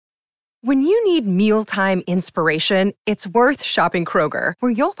When you need mealtime inspiration, it's worth shopping Kroger,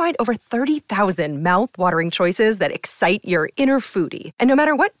 where you'll find over 30,000 mouth-watering choices that excite your inner foodie. And no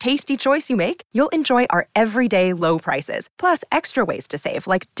matter what tasty choice you make, you'll enjoy our everyday low prices, plus extra ways to save,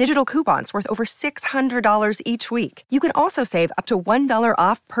 like digital coupons worth over $600 each week. You can also save up to $1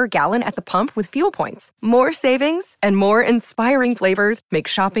 off per gallon at the pump with fuel points. More savings and more inspiring flavors make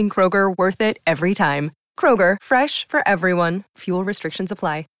shopping Kroger worth it every time. Kroger, fresh for everyone. Fuel restrictions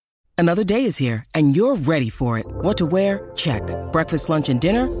apply. Another day is here, and you're ready for it. What to wear? Check. Breakfast, lunch, and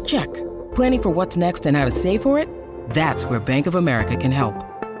dinner? Check. Planning for what's next and how to save for it? That's where Bank of America can help.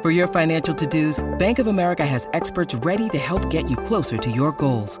 For your financial to-dos, Bank of America has experts ready to help get you closer to your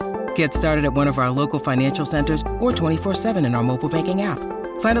goals. Get started at one of our local financial centers or 24/7 in our mobile banking app.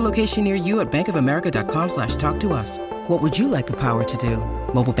 Find a location near you at bankofamerica.com/talktous. What would you like the power to do?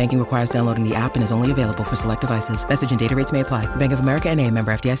 Mobile banking requires downloading the app and is only available for select devices. Message and data rates may apply. Bank of America N.A.,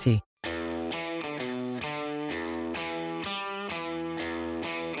 member FDIC.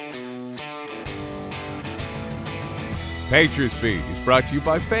 Patriots Beat is brought to you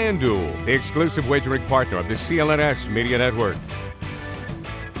by FanDuel, the exclusive wagering partner of the CLNS Media Network.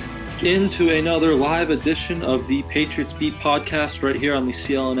 Into another live edition of the Patriots Beat podcast right here on the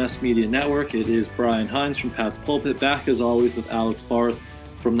CLNS Media Network. It is Brian Hines from Pat's Pulpit, back as always with Alex Barth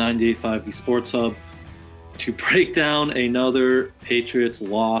from 98.5 The Sports Hub to break down another Patriots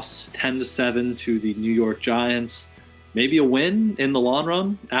loss, 10-7 to the New York Giants. Maybe a win in the long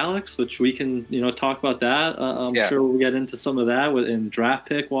run, Alex, which we can, talk about that. I'm sure we'll get into some of that in draft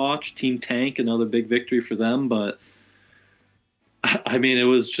pick watch. Team Tank, another big victory for them. But, I mean, it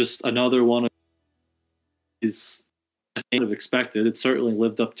was just another one of these kind of expected. It certainly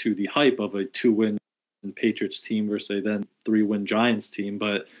lived up to the hype of a 2-win Patriots team versus a then 3-win Giants team.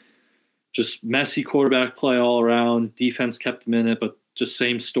 But just messy quarterback play all around. Defense kept them in it, but just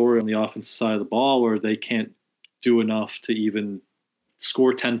same story on the offensive side of the ball where they can't do enough to even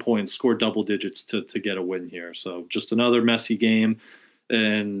score 10 points, score double digits to get a win here. So just another messy game.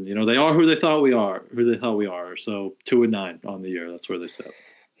 And, they are who they thought we are. So 2-9 on the year. That's where they sit.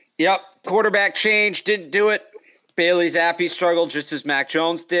 Yep. Quarterback change. Didn't do it. Bailey Zappi struggled just as Mac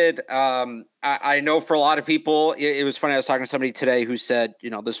Jones did. I know for a lot of people, it was funny. I was talking to somebody today who said,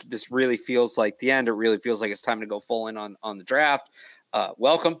 this really feels like the end. It really feels like it's time to go full in on the draft.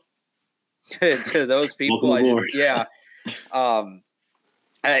 Welcome to those people. I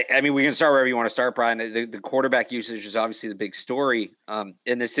mean, we can start wherever you want to start, Brian. The quarterback usage is obviously the big story. And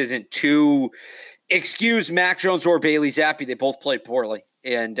this isn't to excuse Mac Jones or Bailey Zappi. They both played poorly,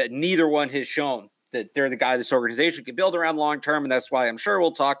 and neither one has shown that they're the guy this organization can build around long term. And that's why I'm sure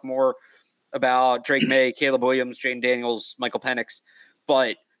we'll talk more about Drake May, Caleb Williams, Jaden Daniels, Michael Penix.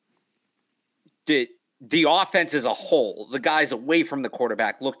 But the offense as a whole, the guys away from the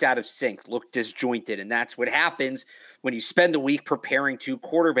quarterback looked out of sync, looked disjointed. And that's what happens when you spend a week preparing two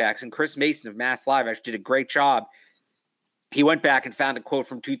quarterbacks. And Chris Mason of Mass Live actually did a great job. He went back and found a quote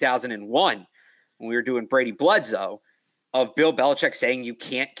from 2001 when we were doing Brady Bledsoe of Bill Belichick saying you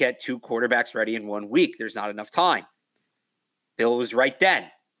can't get two quarterbacks ready in 1 week. There's not enough time. Bill was right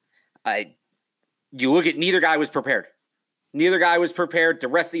then. You look at neither guy was prepared. Neither guy was prepared. The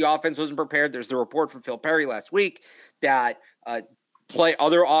rest of the offense wasn't prepared. There's the report from Phil Perry last week that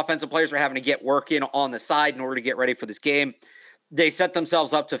other offensive players were having to get work in on the side in order to get ready for this game. They set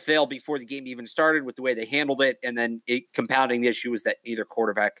themselves up to fail before the game even started with the way they handled it. And then compounding the issue is that neither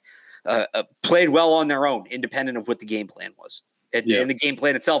quarterback played well on their own, independent of what the game plan was. And the game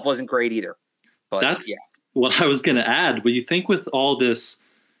plan itself wasn't great either. But that's what I was going to add. But you think with all this,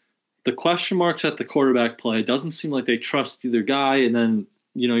 the question marks at the quarterback play, it doesn't seem like they trust either guy. And then,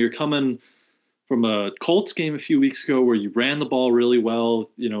 you're coming from a Colts game a few weeks ago where you ran the ball really well,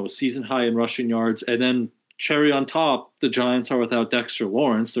 a season high in rushing yards. And then cherry on top, the Giants are without Dexter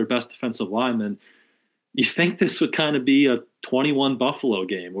Lawrence, their best defensive lineman. You think this would kind of be a 21 Buffalo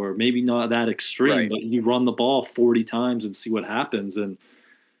game, or maybe not that extreme, right, but you run the ball 40 times and see what happens. And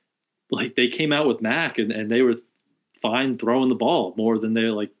like they came out with Mac and they were fine throwing the ball more than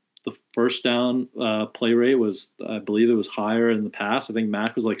the first down play rate was, I believe it was higher in the past. I think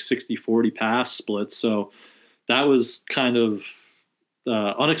Mac was like 60-40 pass split. So that was kind of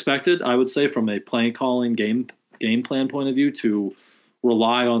unexpected, I would say, from a play calling game plan point of view, to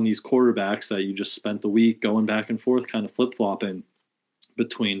rely on these quarterbacks that you just spent the week going back and forth, kind of flip-flopping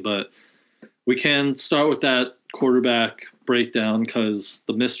between. But we can start with that quarterback breakdown because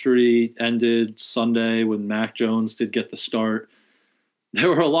the mystery ended Sunday when Mac Jones did get the start. There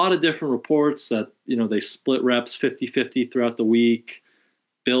were a lot of different reports that, they split reps 50-50 throughout the week.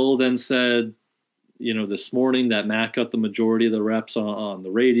 Bill then said, this morning that Mac got the majority of the reps on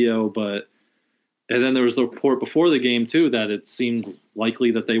the radio, and then there was the report before the game too that it seemed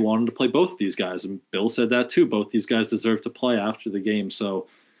likely that they wanted to play both of these guys, and Bill said that too. Both these guys deserve to play after the game. So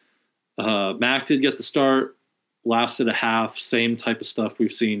Mac did get the start, lasted a half, same type of stuff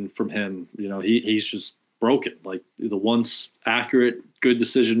we've seen from him. He's just broken. Like the once accurate, good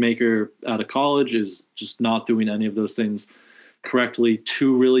decision maker out of college is just not doing any of those things correctly.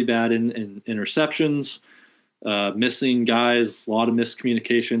 2 really bad in interceptions, missing guys, a lot of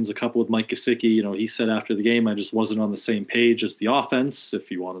miscommunications, a couple with Mike Gesicki. He said after the game, I just wasn't on the same page as the offense. If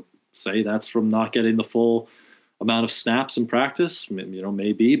you want to say that's from not getting the full amount of snaps in practice,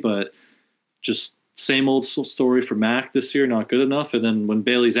 maybe, but just same old story for Mac this year, not good enough. And then when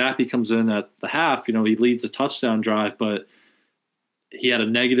Bailey Zappi comes in at the half, he leads a touchdown drive, but he had a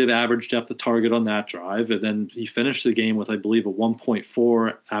negative average depth of target on that drive. And then he finished the game with, I believe, a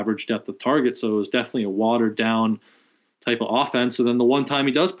 1.4 average depth of target. So it was definitely a watered down type of offense. And then the one time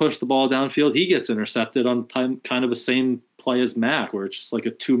he does push the ball downfield, he gets intercepted on kind of the same play as Mac, where it's just like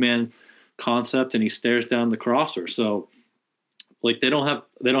a 2-man concept and he stares down the crosser. So like they don't have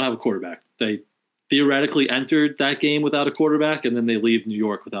a quarterback. They theoretically entered that game without a quarterback, and then they leave New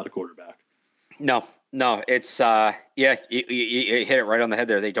York without a quarterback. No, it's you hit it right on the head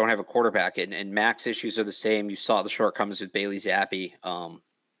there. They don't have a quarterback, and Mac's issues are the same. You saw the shortcomings with Bailey Zappi.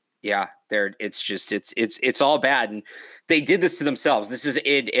 It's all bad, and they did this to themselves. This is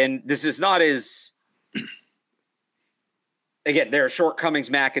it, and this is not as again. There are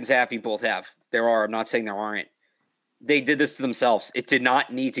shortcomings Mac and Zappi both have. There are. I'm not saying there aren't. They did this to themselves. It did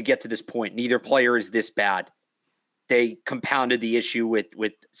not need to get to this point. Neither player is this bad. They compounded the issue with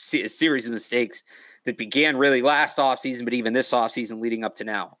a series of mistakes that began really last offseason, but even this offseason leading up to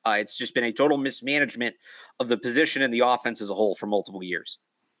now. It's just been a total mismanagement of the position and the offense as a whole for multiple years.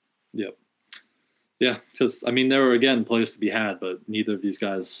 Yep. Yeah, because, there were, again, plays to be had, but neither of these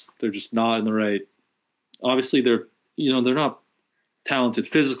guys, they're just not in the right – obviously, they're not talented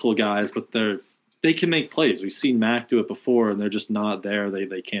physical guys, but they can make plays. We've seen Mac do it before, and they're just not there.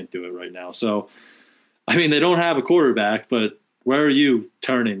 They can't do it right now. So, they don't have a quarterback, but where are you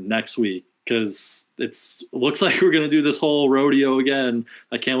turning next week? Because it looks like we're going to do this whole rodeo again.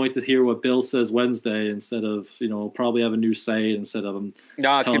 I can't wait to hear what Bill says Wednesday instead of, probably have a new say instead of him.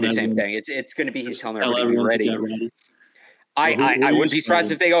 No, it's going to be the same thing. It's going to be he's telling everybody to be ready. I wouldn't be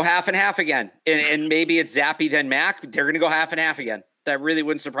surprised if they go half and half again. And maybe it's Zappi then Mac. They're going to go half and half again. That really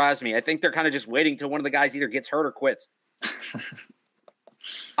wouldn't surprise me. I think they're kind of just waiting till one of the guys either gets hurt or quits.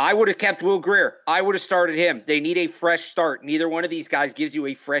 I would have kept Will Grier. I would have started him. They need a fresh start. Neither one of these guys gives you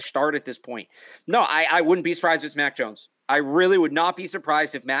a fresh start at this point. No, I wouldn't be surprised if it's Mac Jones. I really would not be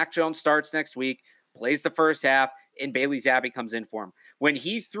surprised if Mac Jones starts next week, plays the first half, and Bailey Zappi comes in for him. When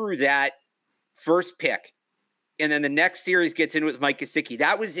he threw that first pick, and then the next series gets in with Mike Gesicki,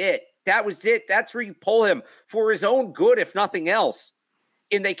 that was it. That was it. That's where you pull him for his own good, if nothing else.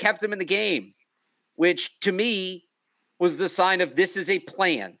 And they kept him in the game, which to me was the sign of this is a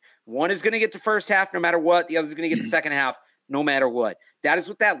plan. One is going to get the first half no matter what. The other is going to get the second half no matter what. That is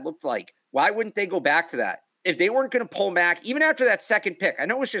what that looked like. Why wouldn't they go back to that? If they weren't going to pull Mac, even after that second pick, I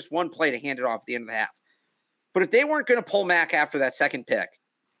know it was just one play to hand it off at the end of the half. But if they weren't going to pull Mac after that second pick,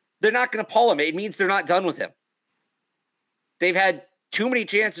 they're not going to pull him. It means they're not done with him. They've had too many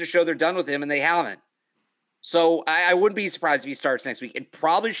chances to show they're done with him, and they haven't. So I wouldn't be surprised if he starts next week. It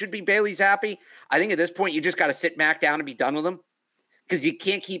probably should be Bailey Zappi. I think at this point, you just got to sit Mac down and be done with him because you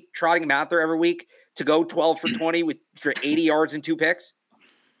can't keep trotting him out there every week to go 12 for 20 for 80 yards and 2 picks.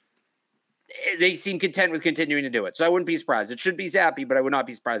 They seem content with continuing to do it. So I wouldn't be surprised. It should be Zappi, but I would not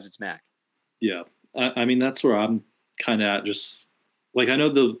be surprised if it's Mac. Yeah. That's where I'm kind of at. Just like, I know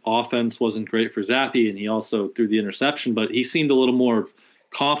the offense wasn't great for Zappi, and he also threw the interception, but he seemed a little more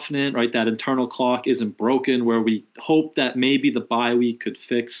confident, right? That internal clock isn't broken, where we hope that maybe the bye week could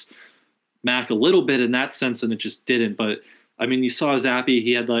fix Mac a little bit in that sense, and it just didn't. But you saw Zappi,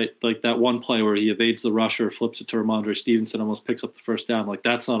 he had like that one play where he evades the rusher, flips it to Ramondre Stevenson, almost picks up the first down. Like,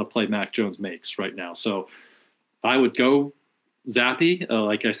 that's not a play Mac Jones makes right now. So I would go Zappi.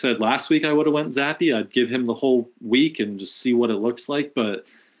 Like I said last week, I would have went Zappi. I'd give him the whole week and just see what it looks like. But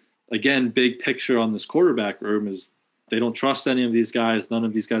again, big picture on this quarterback room is they don't trust any of these guys. None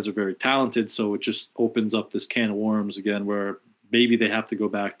of these guys are very talented. So it just opens up this can of worms again, where maybe they have to go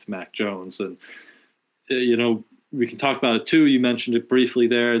back to Mac Jones. And, we can talk about it too. You mentioned it briefly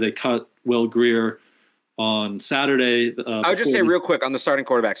there. They cut Will Grier on Saturday. I would just say real quick on the starting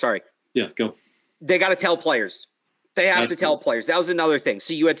quarterback. Sorry. Yeah, go. They got to tell players. They have to tell players. That was another thing.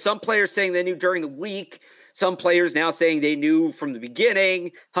 So you had some players saying they knew during the week. Some players now saying they knew from the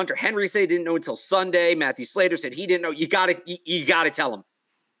beginning. Hunter Henry said he didn't know until Sunday. Matthew Slater said he didn't know. You got to tell him.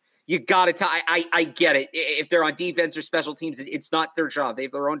 You got to tell. I get it. If they're on defense or special teams, it's not their job. They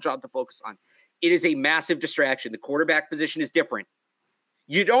have their own job to focus on. It is a massive distraction. The quarterback position is different.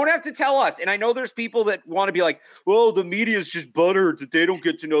 You don't have to tell us. And I know there's people that want to be like, well, the media is just buttered that they don't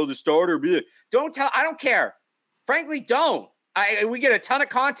get to know the starter. Don't tell. I don't care. Frankly, don't. We get a ton of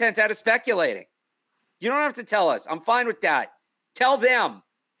content out of speculating. You don't have to tell us. I'm fine with that. Tell them.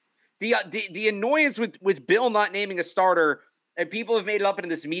 The annoyance with Bill not naming a starter, and people have made it up into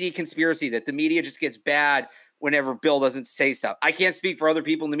this media conspiracy that the media just gets bad whenever Bill doesn't say stuff. I can't speak for other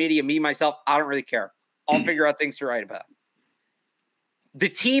people in the media. Me, myself, I don't really care. I'll figure out things to write about. The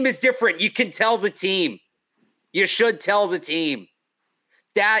team is different. You can tell the team. You should tell the team.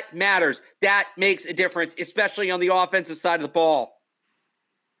 That matters. That makes a difference, especially on the offensive side of the ball.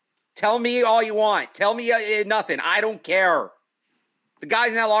 Tell me all you want. Tell me nothing. I don't care. The guys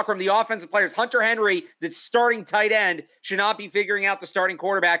in that locker room, the offensive players, Hunter Henry, the starting tight end, should not be figuring out the starting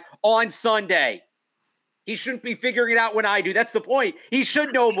quarterback on Sunday. He shouldn't be figuring it out when I do. That's the point. He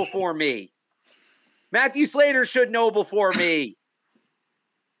should know before me. Matthew Slater should know before me.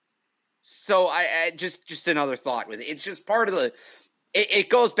 So I just another thought with it. It's just part of the it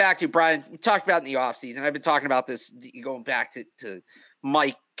goes back to, Brian, we talked about in the offseason. I've been talking about this going back to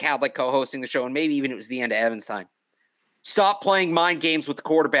Mike Cadlick co-hosting the show, and maybe even it was the end of Evan's time. Stop playing mind games with the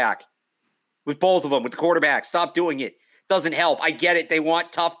quarterback. With both of them, with the quarterback. Stop doing it. Doesn't help. I get it. They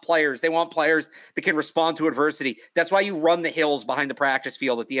want tough players. They want players that can respond to adversity. That's why you run the hills behind the practice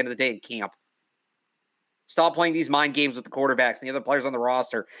field at the end of the day in camp. Stop playing these mind games with the quarterbacks and the other players on the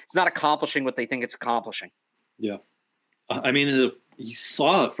roster. It's not accomplishing what they think it's accomplishing. Yeah. I mean, you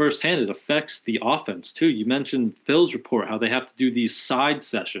saw it firsthand. It affects the offense, too. You mentioned Phil's report, how they have to do these side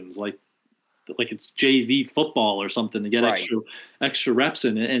sessions, like it's JV football or something to get extra reps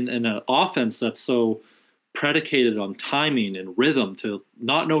in. And an offense that's so predicated on timing and rhythm, to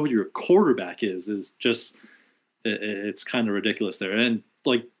not know who your quarterback is just it's kind of ridiculous there. And,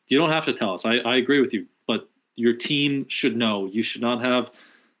 like, you don't have to tell us. I agree with you. But your team should know. You should not have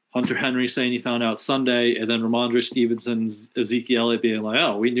Hunter Henry saying he found out Sunday, and then Ramondre Stevenson, Ezekiel Elliott being like,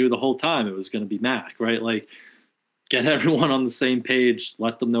 oh, we knew the whole time it was going to be Mac, right? Like, get everyone on the same page.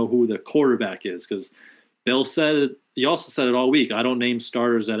 Let them know who the quarterback is, because Bill said it. He also said it all week. I don't name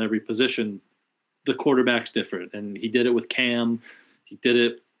starters at every position. The quarterback's different, and he did it with Cam. He did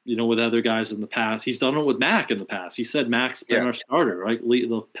it, with other guys in the past. He's done it with Mac in the past. He said Mac's been our starter, right,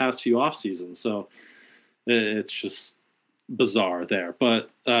 the past few off seasons. So it's just bizarre there. But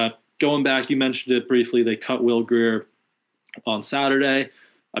going back, you mentioned it briefly. They cut Will Grier on Saturday.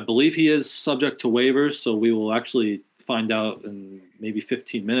 I believe he is subject to waivers, so we will actually find out in maybe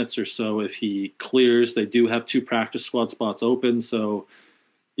 15 minutes or so if he clears. They do have 2 practice squad spots open, so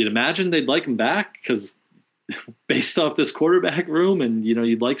you'd imagine they'd like him back, because based off this quarterback room, and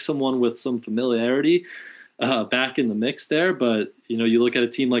you'd like someone with some familiarity back in the mix there. But you look at a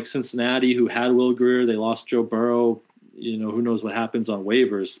team like Cincinnati, who had Will Grier, they lost Joe Burrow. Who knows what happens on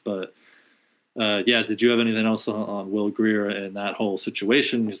waivers. But did you have anything else on Will Grier and that whole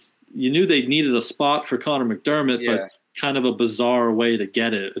situation? You knew they needed a spot for Connor McDermott, but kind of a bizarre way to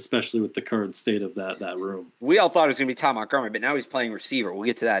get it, especially with the current state of that room. We all thought it was going to be Tom Montgomery, but now he's playing receiver. We'll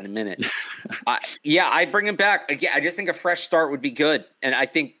get to that in a minute. I'd bring him back. Again, I just think a fresh start would be good. And I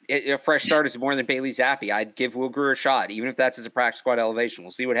think a fresh start is more than Bailey Zappi. I'd give Will Grier a shot, even if that's as a practice squad elevation.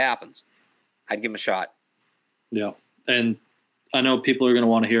 We'll see what happens. I'd give him a shot. Yeah. And I know people are going to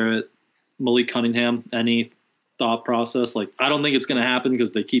want to hear it. Malik Cunningham, any thought process? Like, I don't think it's going to happen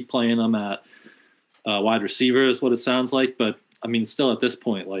because they keep playing them at wide receiver is what it sounds like. But I mean, still at this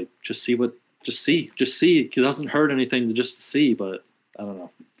point, like, just see. It doesn't hurt anything to just see, but I don't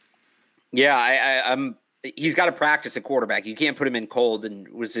know. Yeah, he's got to practice at quarterback. You can't put him in cold. And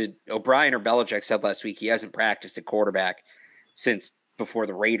was it O'Brien or Belichick said last week he hasn't practiced at quarterback since before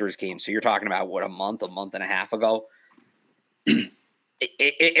the Raiders game. So you're talking about a month and a half ago.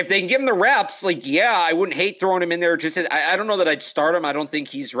 If they can give him the reps, I wouldn't hate throwing him in there. I don't know that I'd start him. I don't think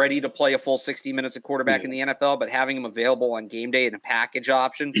he's ready to play a full 60 minutes of quarterback in the NFL, but having him available on game day in a package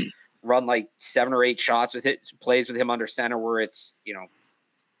option, run 7 or 8 shots with it, plays with him under center where it's,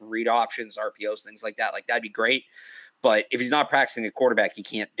 read options, RPOs, things like that. That'd be great. But if he's not practicing a quarterback, he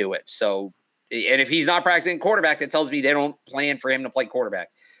can't do it. So, and if he's not practicing quarterback, that tells me they don't plan for him to play quarterback.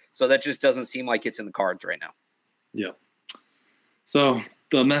 So that just doesn't seem like it's in the cards right now. Yeah. So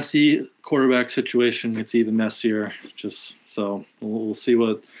the messy quarterback situation gets even messier. So we'll see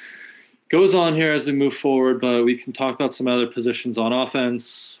what goes on here as we move forward, but we can talk about some other positions on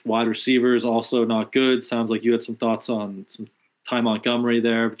offense. Wide receivers also not good. Sounds like you had some thoughts on some Ty Montgomery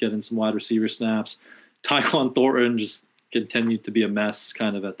there, getting some wide receiver snaps. Tyquan Thornton just continued to be a mess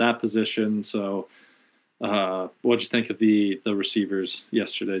kind of at that position. So what'd you think of the receivers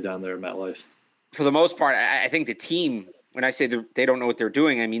yesterday down there at MetLife? For the most part, I think the team, when I say they don't know what they're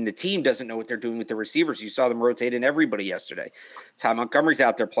doing, I mean the team doesn't know what they're doing with the receivers. You saw them rotate in everybody yesterday. Ty Montgomery's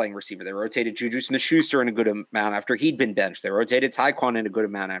out there playing receiver. They rotated Juju Smith-Schuster in a good amount after he'd been benched. They rotated Tyquan in a good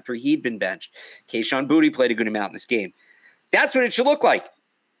amount after he'd been benched. Kayshon Boutte played a good amount in this game. That's what it should look like.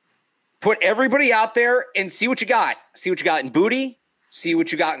 Put everybody out there and see what you got. See what you got in Boutte. See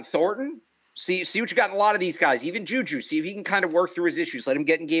what you got in Thornton. See what you got in a lot of these guys, even Juju. See if he can kind of work through his issues. Let him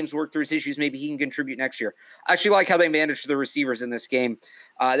get in games, work through his issues. Maybe he can contribute next year. I actually like how they managed the receivers in this game.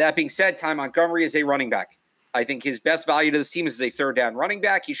 That being said, Ty Montgomery is a running back. I think his best value to this team is as a third down running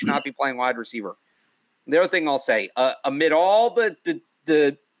back. He should not be playing wide receiver. The other thing I'll say, amid all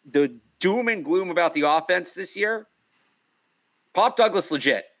the doom and gloom about the offense this year, Pop Douglas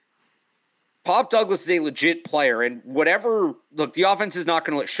legit. Pop Douglas is a legit player, and whatever – look, the offense is not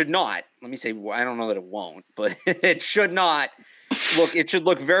going to – should not. Let me say – I don't know that it won't, but it should not – look, it should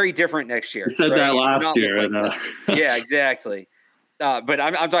look very different next year. You said that last year. Like yeah, exactly. But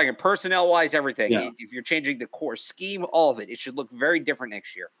I'm talking personnel-wise, everything. Yeah. If you're changing the core scheme, all of it should look very different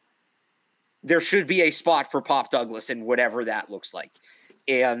next year. There should be a spot for Pop Douglas and whatever that looks like.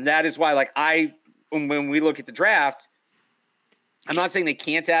 And that is why, like, when we look at the draft – I'm not saying they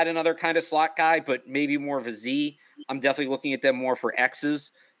can't add another kind of slot guy, but maybe more of a Z. I'm definitely looking at them more for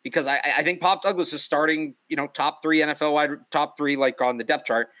X's because I think Pop Douglas is starting, top 3 NFL wide, top 3, like on the depth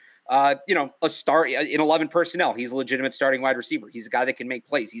chart, a start in 11 personnel. He's a legitimate starting wide receiver. He's a guy that can make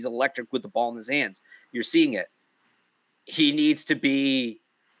plays. He's electric with the ball in his hands. You're seeing it. He needs to be,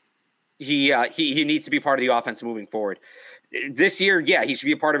 he needs to be part of the offense moving forward. This year, yeah, he should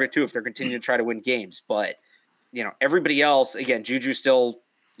be a part of it too if they're continuing to try to win games, but everybody else, again, Juju still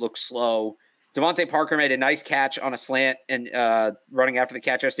looks slow. Devontae Parker made a nice catch on a slant and running after the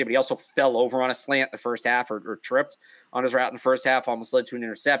catch yesterday, but he also fell over on a slant the first half or tripped on his route in the first half, almost led to an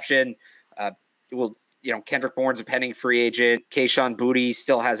interception. Kendrick Bourne's a pending free agent. Kayshon Boutte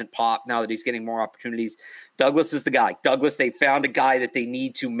still hasn't popped now that he's getting more opportunities. Douglas is the guy. Douglas, they found a guy that they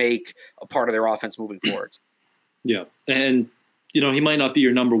need to make a part of their offense moving forward. Yeah, and, he might not be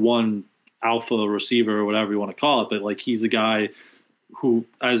your number one alpha receiver or whatever you want to call it, but like he's a guy who,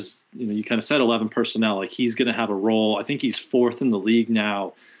 as you kind of said, 11 personnel, like he's going to have a role. I think he's 4th in the league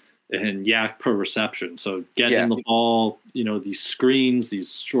now in yak per reception. So getting the ball, these screens,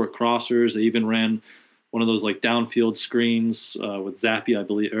 these short crossers, they even ran one of those like downfield screens with Zappy, I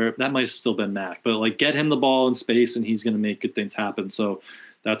believe, or that might have still been Mac, but like get him the ball in space and he's going to make good things happen. So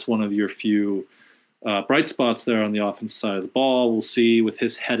that's one of your few bright spots there on the offensive side of the ball. We'll see with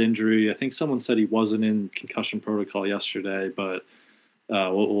his head injury. I think someone said he wasn't in concussion protocol yesterday, but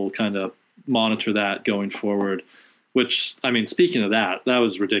we'll kind of monitor that going forward. Which, I mean, speaking of that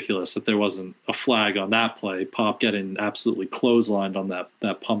was ridiculous that there wasn't a flag on that play. Pop getting absolutely clotheslined on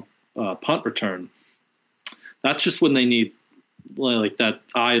that punt return. That's just when they need like that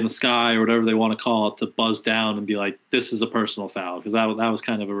eye in the sky or whatever they want to call it to buzz down and be like, this is a personal foul, because that was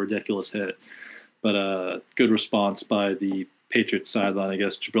kind of a ridiculous hit. But good response by the Patriots sideline. I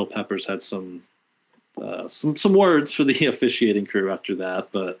guess Jabril Peppers had some words for the officiating crew after that.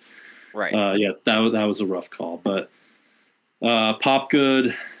 But right, that was a rough call. But Pop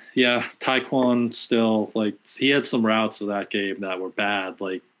good, yeah. Tyquan still, like, he had some routes of that game that were bad,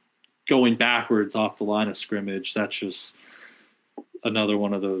 like going backwards off the line of scrimmage. That's just another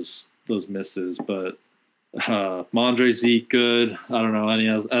one of those misses. But Mondre, Zeke, good. I don't know any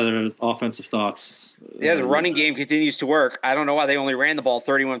other offensive thoughts. Yeah, the running game continues to work. I don't know why they only ran the ball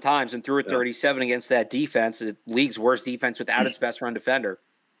 31 times and threw it 37 against that defense, the league's worst defense without its best run defender.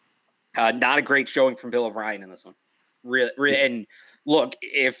 Not a great showing from Bill O'Brien in this one. Really, and look,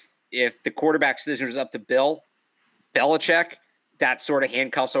 if the quarterback decision was up to Bill Belichick, that sort of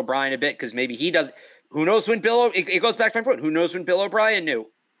handcuffs O'Brien a bit, because maybe he does. Who knows when it goes back to my point. Who knows when Bill O'Brien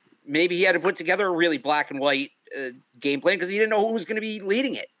knew? Maybe he had to put together a really black and white game plan because he didn't know who was going to be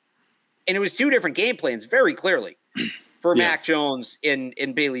leading it. And it was 2 different game plans very clearly for Mac Jones and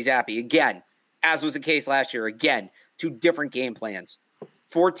Bailey Zappi. Again, as was the case last year, again, 2 different game plans.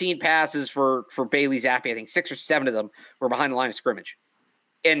 14 passes for Bailey Zappi. I think 6 or 7 of them were behind the line of scrimmage.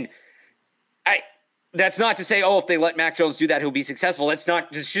 And that's not to say, if they let Mac Jones do that, he'll be successful. It's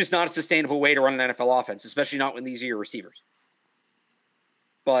just not a sustainable way to run an NFL offense, especially not when these are your receivers.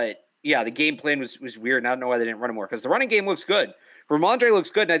 But, yeah, the game plan was weird, and I don't know why they didn't run it more, because the running game looks good. Ramondre looks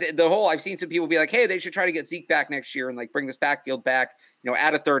good. And I've seen some people be like, hey, they should try to get Zeke back next year and like bring this backfield back,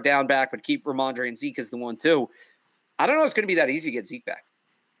 add a third down back, but keep Ramondre and Zeke as the 1-2. I don't know if it's going to be that easy to get Zeke back.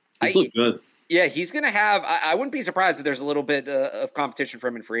 He's looked good. Yeah, he's going to have, I wouldn't be surprised if there's a little bit of competition for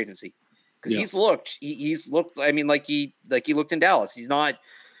him in free agency. Because he's looked, I mean, like he looked in Dallas. He's not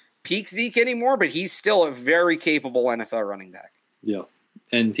peak Zeke anymore, but he's still a very capable NFL running back. Yeah.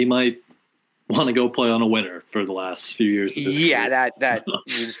 And he might want to go play on a winner for the last few years of his career. that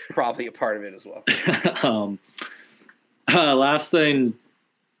was probably a part of it as well. Last thing,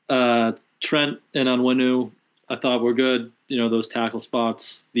 Trent and Onwenu, I thought were good. Those tackle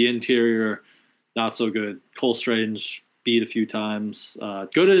spots, the interior, not so good. Cole Strange beat a few times.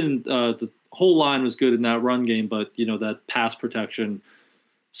 Good in the whole line was good in that run game, but that pass protection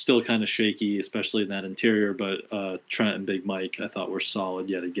still kind of shaky, especially in that interior. But Trent and Big Mike, I thought, were solid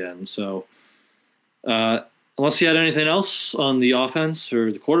yet again. So unless you had anything else on the offense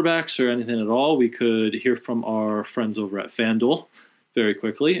or the quarterbacks or anything at all, we could hear from our friends over at FanDuel very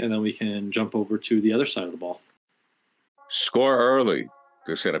quickly, and then we can jump over to the other side of the ball. Score early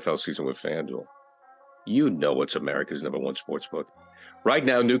this NFL season with FanDuel. It's America's #1 sportsbook. Right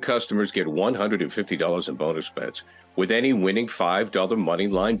now, new customers get $150 in bonus bets with any winning $5 money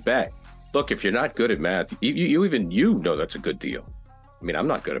line bet. Look, if you're not good at math, you know that's a good deal. I mean, I'm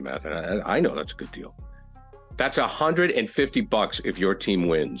not good at math, and I know that's a good deal. That's $150 if your team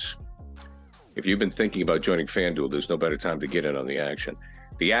wins. If you've been thinking about joining FanDuel, there's no better time to get in on the action.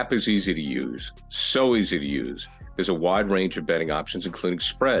 The app is easy to use, so easy to use. There's a wide range of betting options, including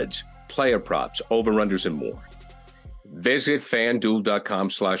spreads, player props, over-unders, and more. Visit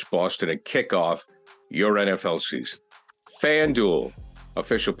FanDuel.com/Boston and kick off your NFL season. FanDuel,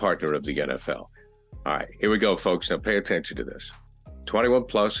 official partner of the NFL. All right, here we go, folks. Now pay attention to this. 21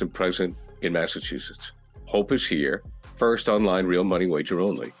 plus and present in Massachusetts. Hope is here. First online real money wager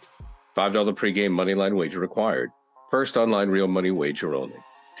only. $5 pregame money line wager required. First online real money wager only.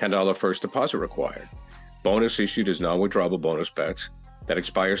 $10 first deposit required. Bonus issued as non-withdrawable bonus bets that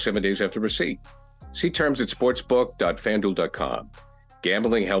expire 7 days after receipt. See terms at sportsbook.fanduel.com.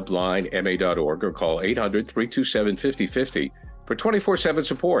 Gambling helpline ma.org or call 800-327-5050 for 24/7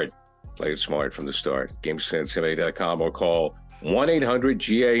 support. Play it smart from the start. GameSenseMA.com or call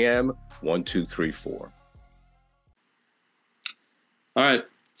 1-800-GAM-1234. All right,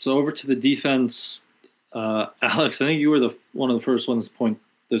 so over to the defense. Alex, I think you were one of the first ones to point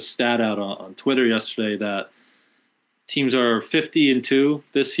this stat out on Twitter yesterday that teams are 50-2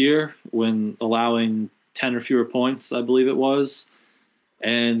 this year when allowing 10 or fewer points, I believe it was.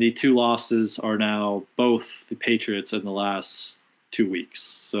 And the two losses are now both the Patriots in the last 2 weeks.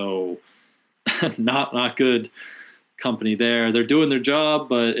 So not good company there. They're doing their job,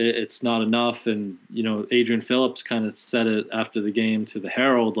 but it's not enough. And, Adrian Phillips kind of said it after the game to the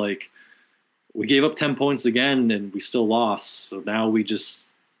Herald, like, we gave up 10 points again and we still lost. So now we just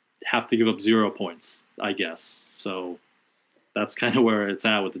have to give up 0 points, I guess. So that's kind of where it's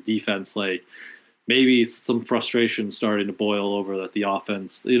at with the defense. Like, maybe some frustration starting to boil over that the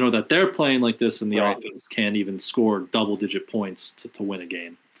offense, that they're playing like this and the offense can't even score double-digit points to win a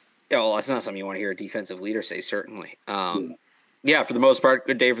game. Yeah, well, that's not something you want to hear a defensive leader say, certainly. Yeah, for the most part,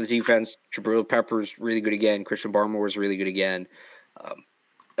 good day for the defense. Jabril Peppers really good again. Christian Barmore was really good again.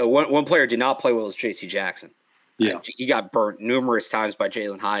 One player did not play well was J.C. Jackson. Yeah, he got burnt numerous times by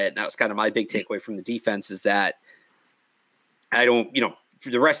Jalen Hyatt. And that was kind of my big takeaway from the defense is that I don't,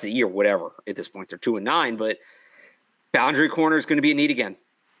 for the rest of the year, whatever, at this point, they're 2-9, but boundary corner is going to be a need again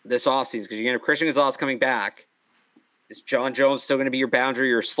this offseason because you're going to have Christian Gonzalez coming back. Is John Jones still going to be your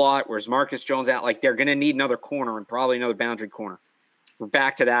boundary or slot? Where's Marcus Jones at? Like, they're going to need another corner and probably another boundary corner. We're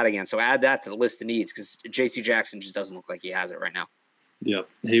back to that again. So add that to the list of needs because J.C. Jackson just doesn't look like he has it right now. Yeah,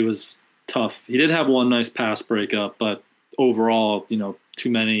 he was tough. He did have one nice pass breakup, but overall, too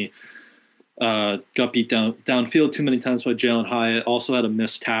many got beat downfield too many times by Jalen Hyatt. Also had a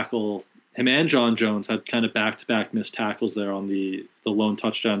missed tackle. Him and John Jones had kind of back-to-back missed tackles there on the lone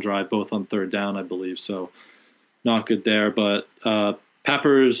touchdown drive, both on third down, I believe. So not good there. But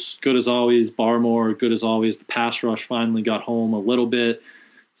Peppers, good as always. Barmore, good as always. The pass rush finally got home a little bit.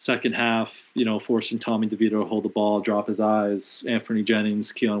 Second half, forcing Tommy DeVito to hold the ball, drop his eyes. Anthony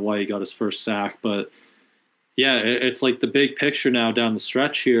Jennings, Keon White got his first sack. But, yeah, it's like the big picture now down the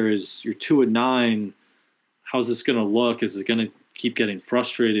stretch here is you're 2-9. How's this going to look? Is it going to keep getting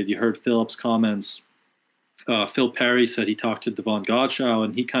frustrated? You heard Phillips' comments. Phil Perry said he talked to Devon Godshaw,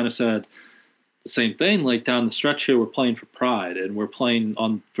 and he kind of said the same thing. Like, down the stretch here, we're playing for pride, and we're playing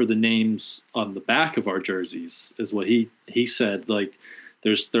for the names on the back of our jerseys, is what he said. Like,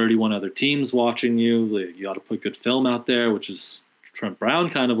 there's 31 other teams watching you. Like, you got to put good film out there, which is Trent Brown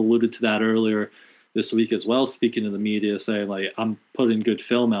kind of alluded to that earlier this week as well, speaking to the media, saying, like, I'm putting good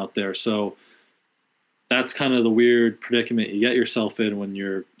film out there. So that's kind of the weird predicament you get yourself in when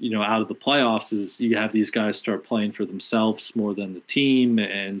you're, out of the playoffs, is you have these guys start playing for themselves more than the team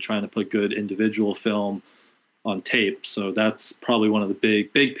and trying to put good individual film on tape. So that's probably one of the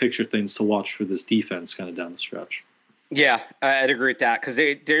big picture things to watch for this defense kind of down the stretch. Yeah, I'd agree with that, because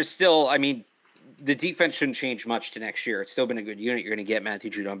there's still, the defense shouldn't change much to next year. It's still been a good unit. You're going to get Matthew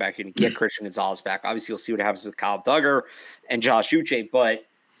Judon back. You're going to get Christian Gonzalez back. Obviously, you'll see what happens with Kyle Duggar and Josh Uche. But,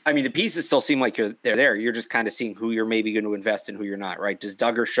 the pieces still seem like they're there. You're just kind of seeing who you're maybe going to invest in, who you're not, right? Does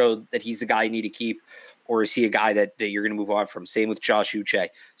Duggar show that he's the guy you need to keep, or is he a guy that you're going to move on from? Same with Josh Uche.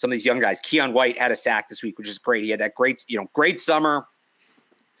 Some of these young guys. Keon White had a sack this week, which is great. He had that great summer.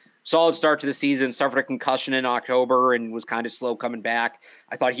 Solid start to the season, suffered a concussion in October and was kind of slow coming back.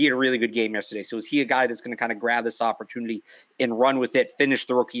 I thought he had a really good game yesterday. So is he a guy that's going to kind of grab this opportunity and run with it, finish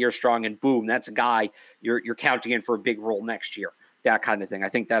the rookie year strong, and boom, that's a guy you're counting in for a big role next year, that kind of thing. I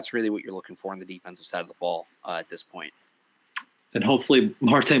think that's really what you're looking for on the defensive side of the ball at this point. And hopefully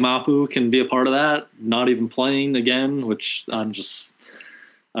Marte Mapu can be a part of that, not even playing again, which I don't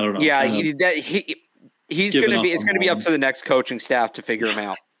know. Yeah, he's going to be – it's going to be up to the next coaching staff to figure him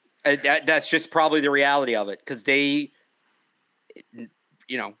out. That's just probably the reality of it, because they,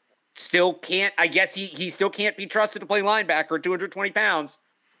 still can't. I guess he still can't be trusted to play linebacker at 220 pounds,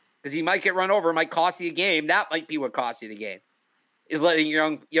 because he might get run over. It might cost you a game. That might be what costs you the game, is letting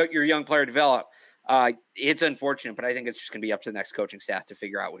your young player develop. It's unfortunate, but I think it's just going to be up to the next coaching staff to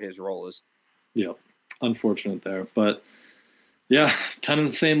figure out what his role is. Yeah, unfortunate there, but yeah, kind of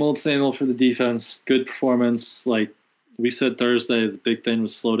the same old for the defense. Good performance, like we said Thursday, the big thing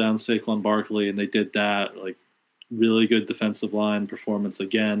was slow down Saquon Barkley, and they did that. Like, really good defensive line performance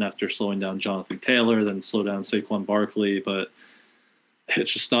again after slowing down Jonathan Taylor, then slow down Saquon Barkley. But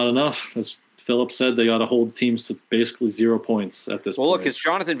it's just not enough. As Phillips said, they got to hold teams to basically 0 points at this point. Well, look, as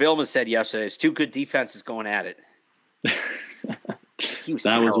Jonathan Vilma said yesterday, it's two good defenses going at it. He was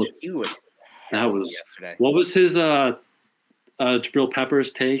terrible. Yesterday. What was his Jabril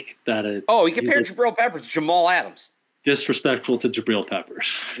Peppers take? He compared Jabril Peppers to Jamal Adams. Disrespectful to Jabril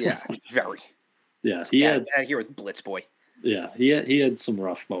Peppers. Yeah, very. Yeah, out here with Blitz Boy. Yeah, he had some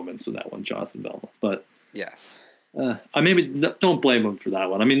rough moments in that one, Jonathan Velma. But yeah, don't blame him for that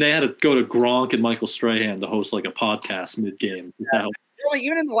one. They had to go to Gronk and Michael Strahan to host like a podcast mid-game. Yeah.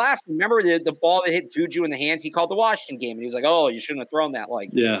 Even in the last, remember the ball that hit Juju in the hands? He called the Washington game, and he was like, "Oh, you shouldn't have thrown that."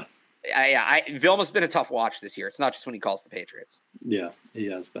 Vilma's been a tough watch this year. It's not just when he calls the Patriots. Yeah, he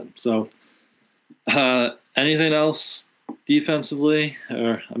has been. So. Anything else defensively?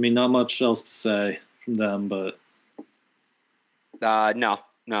 Or not much else to say from them, but no,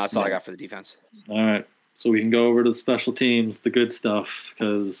 that's all I got for the defense. All right, so we can go over to the special teams, the good stuff,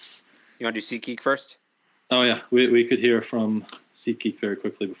 because you want to do SeatGeek first? Oh yeah, we could hear from SeatGeek very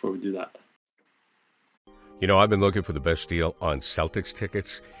quickly before we do that. I've been looking for the best deal on Celtics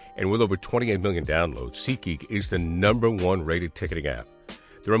tickets, and with over 28 million downloads, SeatGeek is the #1 rated ticketing app.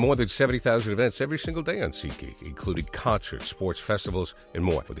 There are more than 70,000 events every single day on SeatGeek, including concerts, sports festivals, and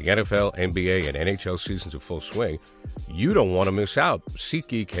more. With the NFL, NBA, and NHL seasons in full swing, you don't want to miss out.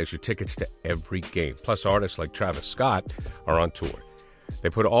 SeatGeek has your tickets to every game. Plus, artists like Travis Scott are on tour. They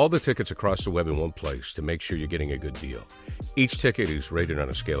put all the tickets across the web in one place to make sure you're getting a good deal. Each ticket is rated on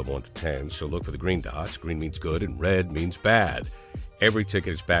a scale of 1 to 10, so look for the green dots. Green means good, and red means bad. Every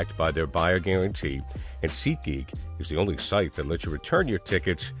ticket is backed by their buyer guarantee, and SeatGeek is the only site that lets you return your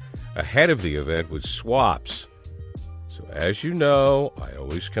tickets ahead of the event with swaps. So as you know, I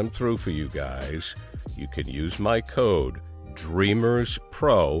always come through for you guys. You can use my code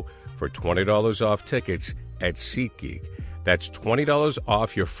DREAMERSPRO for $20 off tickets at SeatGeek. That's $20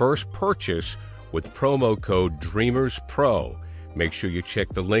 off your first purchase with promo code DREAMERSPRO. Make sure you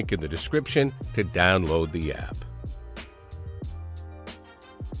check the link in the description to download the app.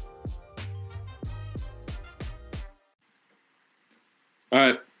 All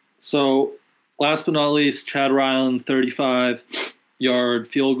right, so last but not least, Chad Ryland, 35-yard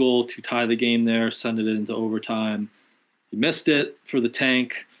field goal to tie the game there, send it into overtime. He missed it for the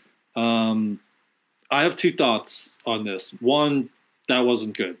tank. I have two thoughts on this. One, that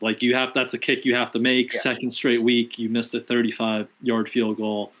wasn't good. That's a kick you have to make. Yeah. Second straight week, you missed a 35-yard field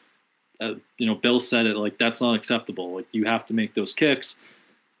goal. Bill said it, that's not acceptable. You have to make those kicks.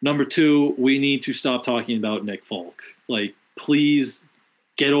 Number two, we need to stop talking about Nick Folk. Please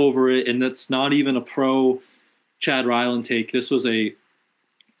get over it. And that's not even a pro Chad Ryland take. This was a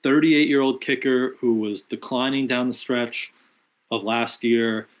 38-year-old kicker who was declining down the stretch of last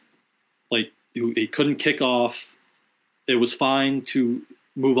year. He couldn't kick off. it was fine to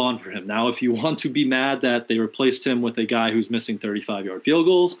move on for him. Now, if you want to be mad that they replaced him with a guy who's missing 35-yard field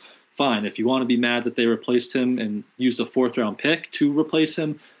goals, fine. If you want to be mad that they replaced him and used a 4th-round pick to replace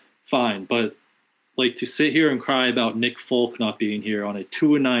him, fine. But like to sit here and cry about Nick Folk not being here on a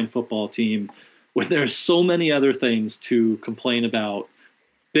 2-9 football team when there's so many other things to complain about,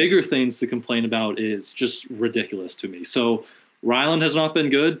 bigger things to complain about, is just ridiculous to me. So Ryland has not been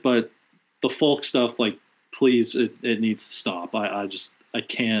good, but the Folk stuff, like, please, it needs to stop. I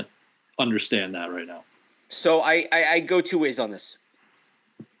can't understand that right now. So I go 2 ways on this.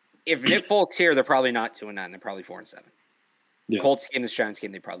 If Nick Folk's here, they're probably not 2-9. They're probably 4-7. Yeah. Colts game, this Giants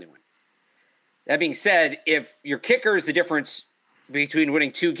game, they probably win. That being said, if your kicker is the difference between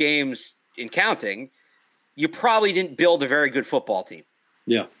winning 2 games and counting, you probably didn't build a very good football team.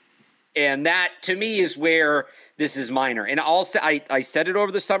 Yeah. And that, to me, is where this is minor. And I said it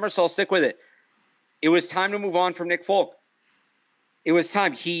over the summer, so I'll stick with it. It was time to move on from Nick Folk. It was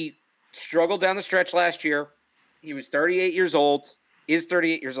time. He struggled down the stretch last year. He was 38 years old. Is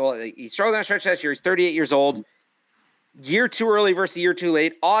 38 years old. He struggled down the stretch last year. He's 38 years old. Year too early versus year too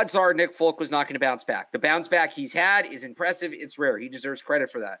late. Odds are Nick Folk was not going to bounce back. The bounce back he's had is impressive. It's rare. He deserves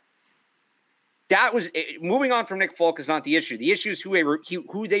credit for that. That was moving on from Nick Folk is not the issue. The issue is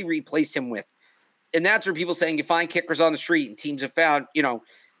who they replaced him with. And that's where people saying you find kickers on the street, and teams have found,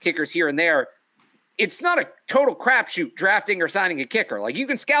 kickers here and there. It's not a total crapshoot drafting or signing a kicker. Like, you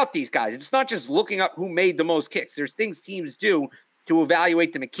can scout these guys. It's not just looking up who made the most kicks. There's things teams do to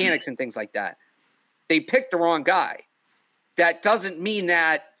evaluate the mechanics and things like that. They picked the wrong guy. That doesn't mean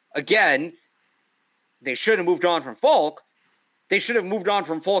that, again, they should have moved on from Folk. They should have moved on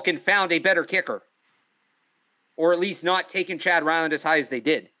from Folk and found a better kicker. Or at least not taken Chad Ryland as high as they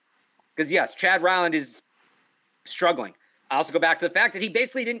did. Because, yes, Chad Ryland is struggling. I also go back to the fact that he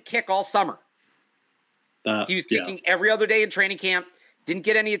basically didn't kick all summer. He was kicking every other day in training camp, didn't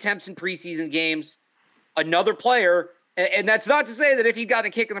get any attempts in preseason games. Another player, and that's not to say that if he'd gotten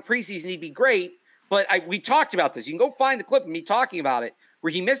a kick in the preseason, he'd be great, but we talked about this. You can go find the clip of me talking about it,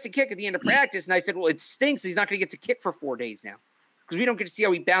 where he missed a kick at the end of practice, and I said, well, it stinks he's not going to get to kick for 4 days now, because we don't get to see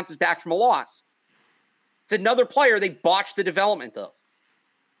how he bounces back from a loss. It's another player they botched the development of,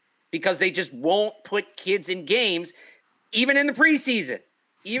 because they just won't put kids in games, even in the preseason,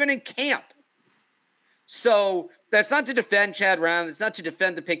 even in camp. So that's not to defend Chad Ryland. It's not to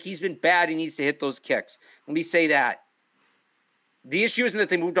defend the pick. He's been bad. He needs to hit those kicks. Let me say that. The issue isn't that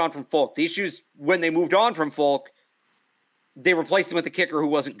they moved on from Folk. The issue is when they moved on from Folk, they replaced him with a kicker who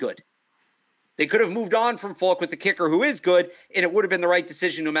wasn't good. They could have moved on from Folk with the kicker who is good, and it would have been the right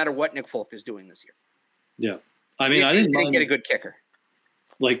decision no matter what Nick Folk is doing this year. Yeah. I mean, I didn't get a good kicker.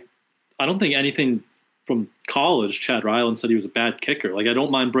 Like, I don't think anything from college, Chad Ryland said he was a bad kicker. Like, I don't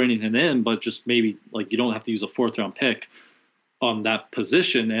mind bringing him in, but just maybe, like, you don't have to use a 4th-round pick on that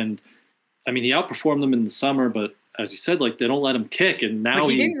position. And, I mean, he outperformed them in the summer, but as you said, like, they don't let him kick, and now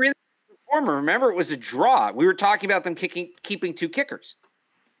he didn't really perform. Remember, it was a draw. We were talking about them keeping 2 kickers.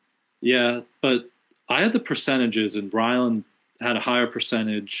 Yeah, but I had the percentages, and Ryland had a higher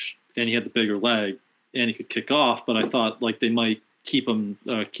percentage, and he had the bigger leg, and he could kick off, but I thought, like, they might keep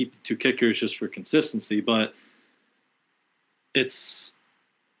the 2 kickers just for consistency, but it's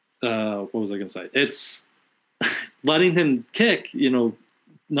what was I going to say? It's letting him kick,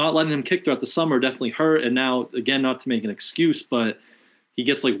 not letting him kick throughout the summer definitely hurt. And now, again, not to make an excuse, but he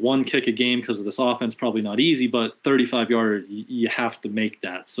gets like 1 kick a game because of this offense, probably not easy, but 35-yarder, you have to make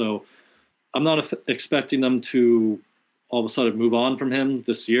that. So I'm not expecting them to all of a sudden move on from him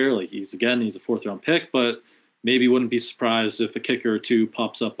this year. Like, he's a 4th-round pick, but maybe wouldn't be surprised if a kicker or 2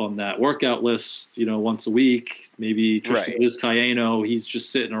 pops up on that workout list, once a week. Maybe Tristan Cayeno, he's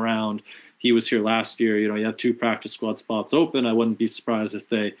just sitting around. He was here last year. You have 2 practice squad spots open. I wouldn't be surprised if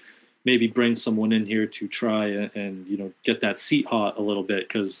they maybe bring someone in here to try and get that seat hot a little bit,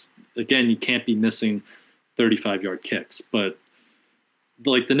 because, again, you can't be missing 35-yard kicks. But,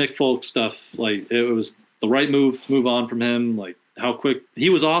 like, the Nick Folk stuff, like, it was the right move on from him. Like, how quick – he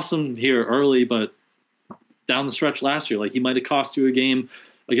was awesome here early, but down the stretch last year, like, he might have cost you a game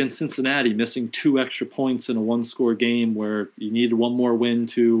against Cincinnati, missing 2 extra points in a 1-score game where you needed 1 more win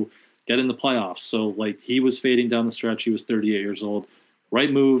to get in the playoffs. So, like, he was fading down the stretch. He was 38 years old.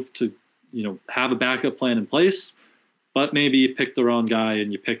 Right move to, have a backup plan in place, but maybe you picked the wrong guy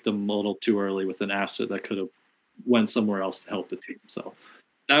and you picked him a little too early with an asset that could have went somewhere else to help the team. So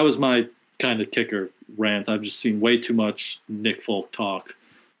that was my kind of kicker rant. I've just seen way too much Nick Folk talk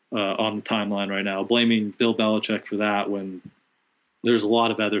on the timeline right now, blaming Bill Belichick for that when there's a lot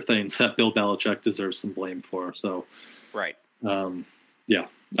of other things that Bill Belichick deserves some blame for. So, right. Yeah,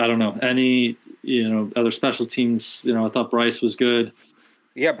 I don't know. Any, other special teams, I thought Bryce was good.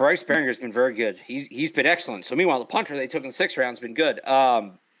 Yeah, Bryce Behringer's been very good. He's been excellent. So meanwhile, the punter they took in the 6th round has been good.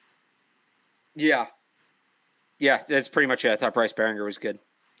 Yeah, that's pretty much it. I thought Bryce Behringer was good.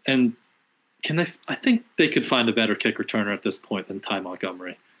 And I think they could find a better kick returner at this point than Ty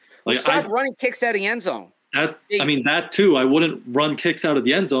Montgomery. Stop running kicks out of the end zone. That too. I wouldn't run kicks out of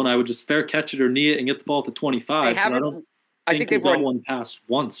the end zone. I would just fair catch it or knee it and get the ball at the 25. I think they've run one pass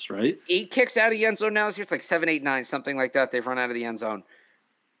once, right? 8 kicks out of the end zone now this year. It's like 7, 8, 9, something like that. They've run out of the end zone.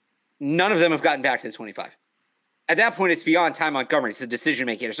 None of them have gotten back to the 25. At that point, it's beyond Ty Montgomery. It's the decision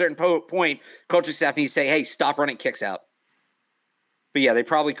making. At a certain point, coaching staff needs to say, "Hey, stop running kicks out." But yeah, they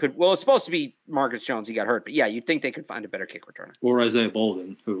probably could. Well, it's supposed to be Marcus Jones. He got hurt. But yeah, you'd think they could find a better kick returner. Or Isaiah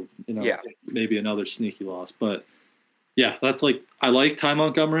Bolden, who, maybe another sneaky loss. But yeah, I like Ty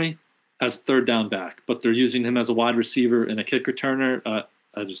Montgomery as a third down back, but they're using him as a wide receiver and a kick returner.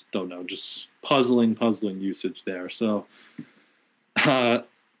 I just don't know. Just puzzling usage there. So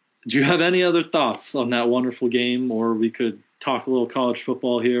do you have any other thoughts on that wonderful game? Or we could talk a little college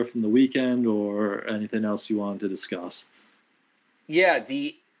football here from the weekend or anything else you wanted to discuss? Yeah,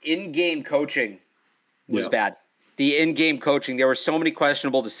 the in-game coaching was bad. The in-game coaching, there were so many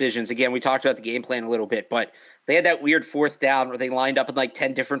questionable decisions. Again, we talked about the game plan a little bit, but they had that weird 4th down where they lined up in like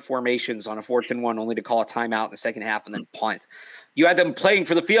 10 different formations on a 4th and 1, only to call a timeout in the second half and then punt. You had them playing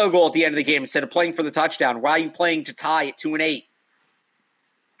for the field goal at the end of the game instead of playing for the touchdown. Why are you playing to tie at 2 and 8?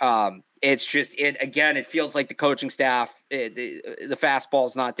 It's just it feels like the coaching staff, the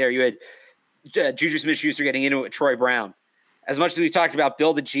fastball's not there. You had Juju Smith-Schuster getting into it with Troy Brown. As much as we talked about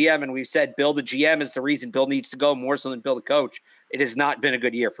Bill the GM, and we've said Bill the GM is the reason Bill needs to go more so than Bill the coach, it has not been a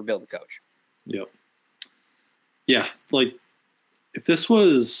good year for Bill the coach. Yep. Yeah, if this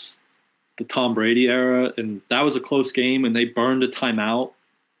was the Tom Brady era and that was a close game and they burned a timeout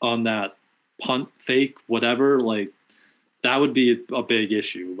on that punt fake, whatever, that would be a big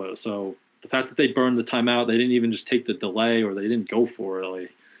issue. But so the fact that they burned the timeout, they didn't even just take the delay or they didn't go for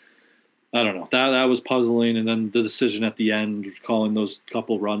it, I don't know. That was puzzling. And then the decision at the end, calling those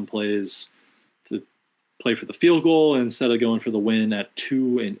couple run plays to play for the field goal instead of going for the win at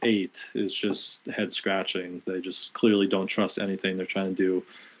 2 and 8 is just head scratching. They just clearly don't trust anything they're trying to do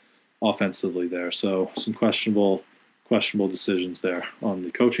offensively there. So some questionable decisions there on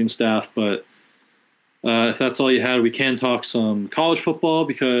the coaching staff. But if that's all you had, we can talk some college football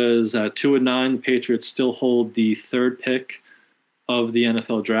because at 2 and 9, the Patriots still hold the 3rd pick of the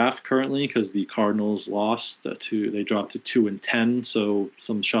NFL draft currently because the Cardinals lost they dropped to 2 and 10. So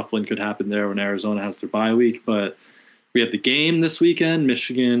some shuffling could happen there when Arizona has their bye week. But we had the game this weekend.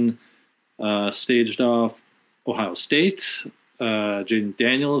 Michigan staged off Ohio State. Jaden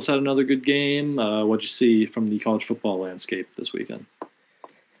Daniels had another good game. What'd you see from the college football landscape this weekend?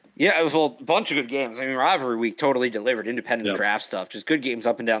 Yeah, it was a bunch of good games. I mean, rivalry week totally delivered independent of draft stuff. Just good games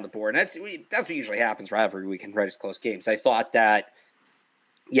up and down the board. And that's what usually happens rivalry weekend, right? It's close games. I thought that,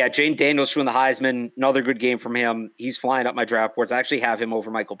 Jane Daniels won the Heisman. Another good game from him. He's flying up my draft boards. I actually have him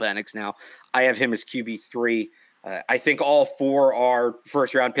over Michael Penix now. I have him as QB3. I think all 4 are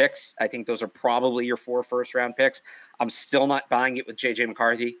first-round picks. I think those are probably your 4 first-round picks. I'm still not buying it with J.J.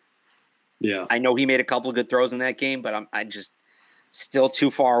 McCarthy. Yeah. I know he made a couple of good throws in that game, but I just still too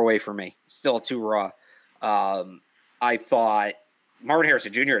far away for me. Still too raw. I thought Marvin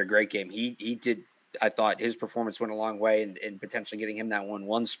Harrison Jr. had a great game. He did. I thought his performance went a long way in potentially getting him that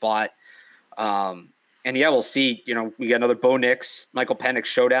 1-1 spot. And we'll see. We got another Bo Nix, Michael Penix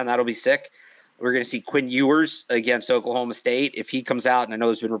showdown. That'll be sick. We're going to see Quinn Ewers against Oklahoma State. If he comes out, and I know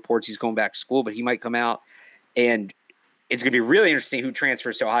there's been reports he's going back to school, but he might come out. And it's going to be really interesting who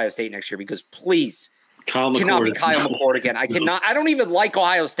transfers to Ohio State next year because please – Kyle cannot be McCord. Kyle McCord again. I cannot. I don't even like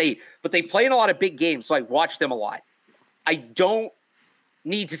Ohio State, but they play in a lot of big games, so I watch them a lot. I don't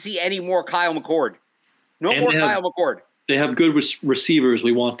need to see any more Kyle McCord. No more Kyle McCord. They have good receivers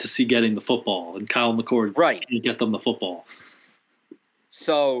we want to see getting the football, and Kyle McCord can't get them the football.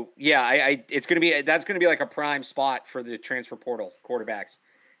 So that's going to be like a prime spot for the transfer portal quarterbacks.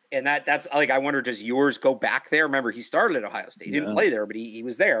 And that's I wonder, does yours go back there? Remember, he started at Ohio State. He didn't play there, but he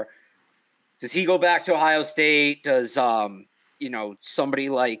was there. Does he go back to Ohio State? Does somebody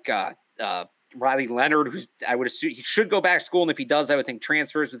like Riley Leonard, who's I would assume he should go back to school, and if he does, I would think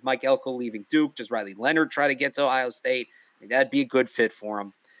transfers with Mike Elko leaving Duke. Does Riley Leonard try to get to Ohio State? I think that'd be a good fit for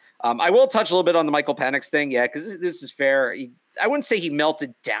him. I will touch a little bit on the Michael Penix thing, because this is fair. I wouldn't say he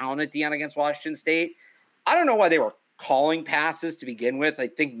melted down at the end against Washington State. I don't know why they were calling passes to begin with. I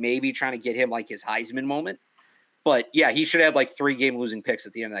think maybe trying to get him his Heisman moment. But, he should have 3 game losing picks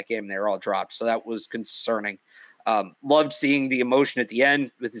at the end of that game, and they were all dropped. So that was concerning. Loved seeing the emotion at the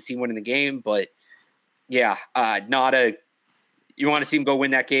end with his team winning the game, but yeah, you want to see him go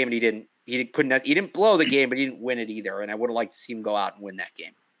win that game, and he didn't. He didn't blow the game, but he didn't win it either. And I would have liked to see him go out and win that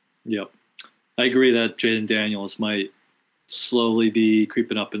game. Yep. I agree that Jaden Daniels might slowly be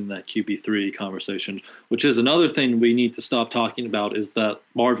creeping up in that QB3 conversation, which is another thing we need to stop talking about, is that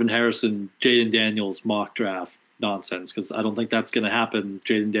Marvin Harrison, Jaden Daniels mock draft nonsense, because I don't think that's going to happen.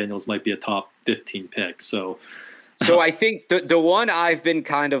 Jaden Daniels might be a top 15 pick. So I think the one I've been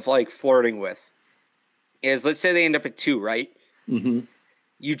kind of like flirting with is, let's say they end up at 2, right? Mm-hmm.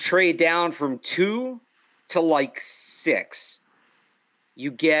 You trade down from 2 to like 6. You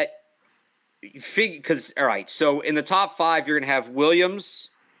figure, because, all right, so in the top 5, you're going to have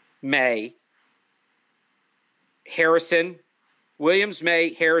Williams, May, Harrison,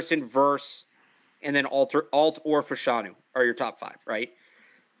 Verse, and then Alt or Fashanu are your top 5, right?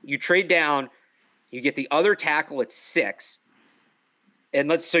 You trade down, you get the other tackle at 6,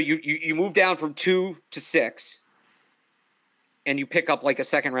 and you move down from 2 to 6, and you pick up like a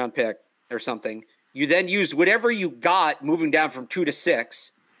second-round pick or something. You then use whatever you got moving down from 2 to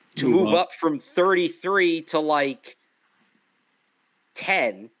 6 to move up from 33 to like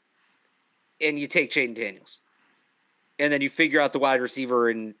 10, and you take Jaden Daniels. And then you figure out the wide receiver,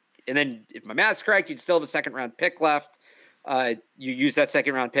 and then if my math's correct, you'd still have a second-round pick left. You use that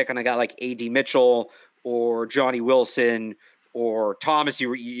second-round pick on a guy like A.D. Mitchell or Johnny Wilson or Thomas.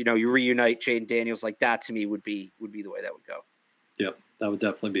 You reunite Jaden Daniels. Like that to me would be the way that would go. Yep, that would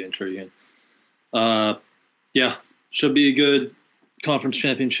definitely be intriguing. Yeah, should be a good conference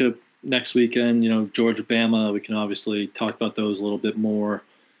championship next weekend. Georgia, Bama. We can obviously talk about those a little bit more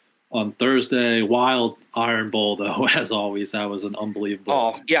on Thursday. Wild Iron Bowl, though, as always. That was an unbelievable.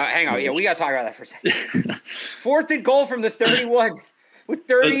 Oh, yeah, hang on. Yeah, we got to talk about that for a second. 4th and goal from the 31 with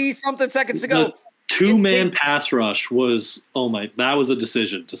 30-something seconds to go. Two-man pass rush was, that was a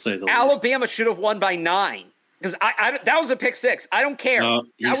decision, to say the least. Alabama should have won by 9. Because that was a pick 6. I don't care.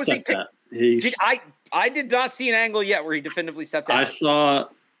 That was a pick. I did not see an angle yet where he definitively stepped out.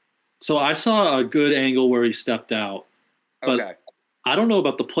 I saw a good angle where he stepped out. But okay. I don't know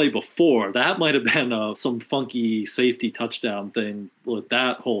about the play before. That might have been some funky safety touchdown thing with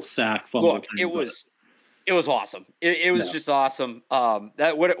that whole sack fumble. Look, it was awesome. It was just awesome.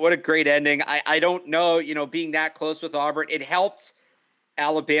 What a great ending. I don't know, being that close with Auburn, it helped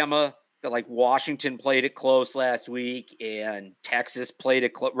Alabama that like Washington played it close last week and Texas played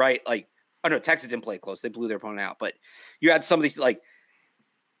it close, right? Like, oh no, Texas didn't play it close. They blew their opponent out. But you had some of these, like,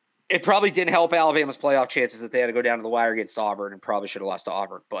 it probably didn't help Alabama's playoff chances that they had to go down to the wire against Auburn and probably should have lost to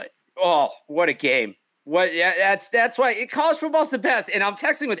Auburn. But, oh, what a game. That's why college football's the best. And I'm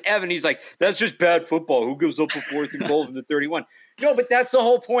texting with Evan. He's like, that's just bad football. Who gives up a 4th and goal from the 31? No, but that's the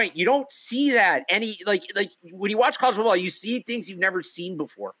whole point. You don't see that like when you watch college football, you see things you've never seen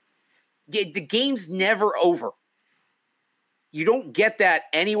before. The game's never over. You don't get that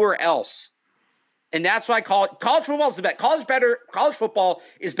anywhere else. And that's why college football is the best. College football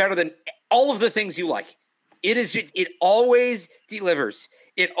is better than all of the things you like. It always delivers.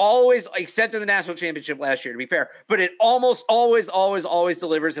 It always, except in the national championship last year, to be fair, but it almost always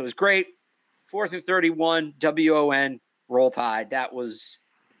delivers. It was great. 4th and 31, WON, Roll Tide. That was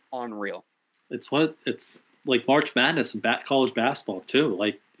unreal. It's like March Madness and college basketball too.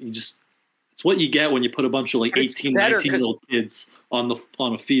 Like it's what you get when you put a bunch of 18, 19-year-old kids on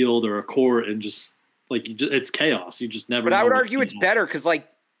a field or a court and just it's chaos. You just never. But I would argue it's better because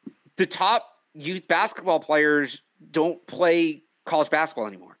the top youth basketball players don't play college basketball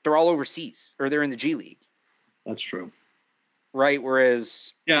anymore. They're all overseas or they're in the G League. That's true. Right.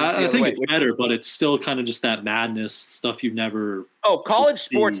 Whereas, I think it's better, but it's still kind of just that madness stuff you never. Oh, college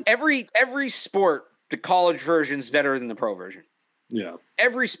sports. Every sport, the college version is better than the pro version. Yeah.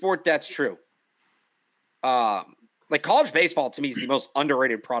 Every sport, that's true. Like college baseball to me is the most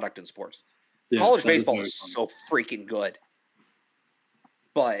underrated product in sports. Yeah, college baseball is so freaking good.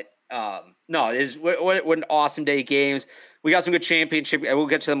 But no, it is what an awesome day of games. We got some good championship. We'll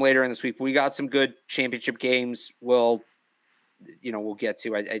get to them later in this week. But we got some good championship games. We'll get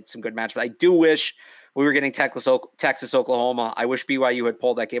to some good matches. But I do wish we were getting Texas, Oklahoma. I wish BYU had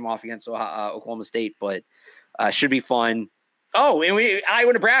pulled that game off against Oklahoma State, but should be fun. Oh, and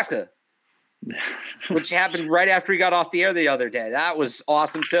Iowa, Nebraska, which happened right after we got off the air the other day. That was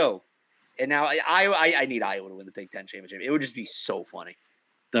awesome too. And now I need Iowa to win the Big Ten championship. It would just be so funny.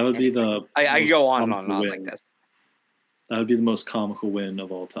 That would be the. I go on and on like this. That would be the most comical win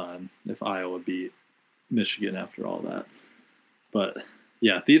of all time if Iowa beat Michigan after all that. But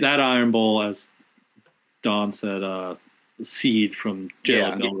yeah, that Iron Bowl, as Don said, seed from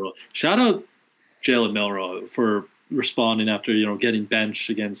Jalen Milroe. Shout out Jalen Milroe for responding after, getting benched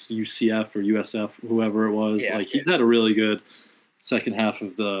against UCF or USF, whoever it was. He's had a really good second half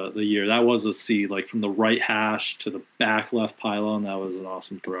of the year. That was a C, from the right hash to the back left pylon. That was an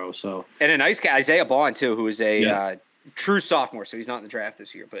awesome throw. So, and a nice guy, Isaiah Bond too, who is a true sophomore. So he's not in the draft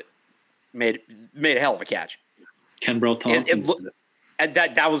this year, but made a hell of a catch. Kenbrell Tompkins. And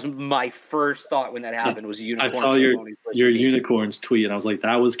that was my first thought when that happened. Was a unicorn. I saw your unicorns tweet, and I was like,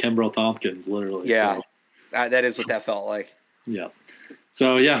 that was Kenbrell Tompkins, literally. Yeah, so, that is what that felt like. Yeah.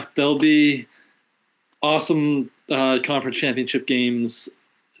 So there'll be awesome conference championship games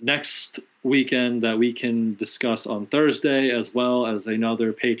next weekend that we can discuss on Thursday, as well as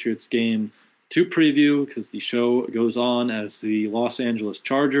another Patriots game to preview, because the show goes on as the Los Angeles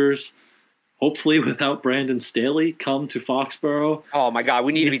Chargers, hopefully without Brandon Staley, come to Foxborough. Oh my God,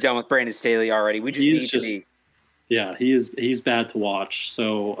 we need to be done with Brandon Staley already. We just need to be. Yeah, he's bad to watch.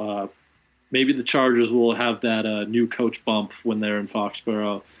 So maybe the Chargers will have that new coach bump when they're in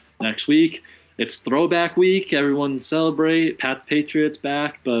Foxborough next week. It's throwback week. Everyone celebrate. Pat the Patriots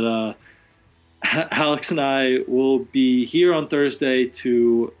back. But Alex and I will be here on Thursday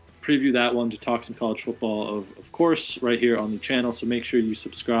to preview that one, to talk some college football, of course, right here on the channel. So make sure you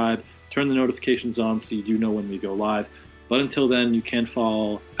subscribe. Turn the notifications on so you do know when we go live. But until then, you can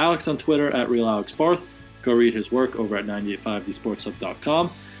follow Alex on Twitter at RealAlexBarth. Go read his work over at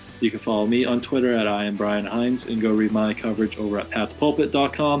 985thesportshub.com. You can follow me on Twitter at I am Brian Hines, and go read my coverage over at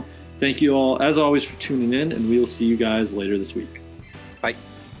patspulpit.com. Thank you all, as always, for tuning in, and we will see you guys later this week. Bye.